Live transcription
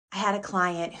had a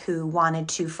client who wanted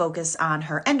to focus on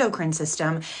her endocrine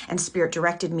system, and Spirit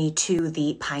directed me to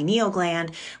the pineal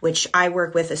gland, which I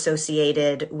work with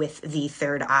associated with the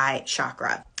third eye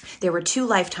chakra. There were 2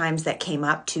 lifetimes that came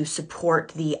up to support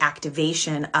the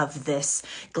activation of this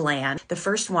gland. The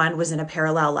first one was in a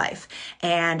parallel life,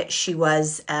 and she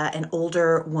was an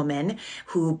older woman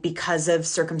who, because of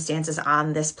circumstances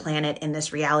on this planet, in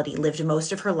this reality, lived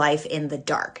most of her life in the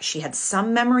dark. She had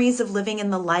some memories of living in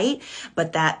the light,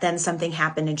 but that then something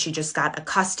happened and she just got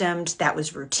accustomed. That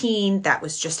was routine. That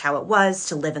was just how it was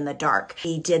to live in the dark.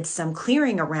 He did some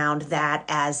clearing around that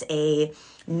as a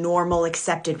normal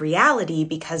accepted reality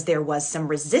because there was some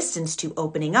resistance to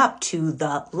opening up to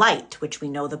the light, which we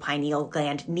know the pineal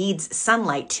gland needs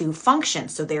sunlight to function.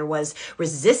 So there was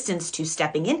resistance to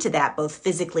stepping into that, both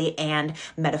physically and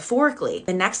metaphorically.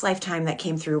 The next lifetime that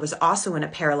came through was also in a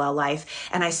parallel life,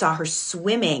 and I saw her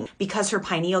swimming. Because her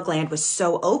pineal gland was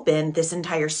so open, this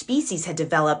entire species had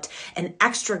developed an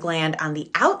extra gland on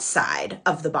the outside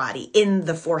of the body in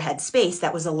the forehead space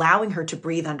that was allowing her to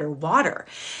breathe underwater.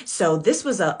 So this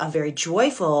was a very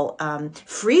joyful,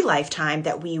 free lifetime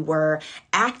that we were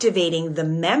activating the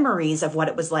memories of what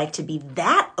it was like to be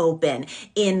that open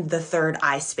in the third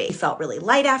eye space. It felt really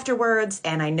light afterwards,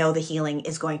 and I know the healing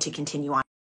is going to continue on.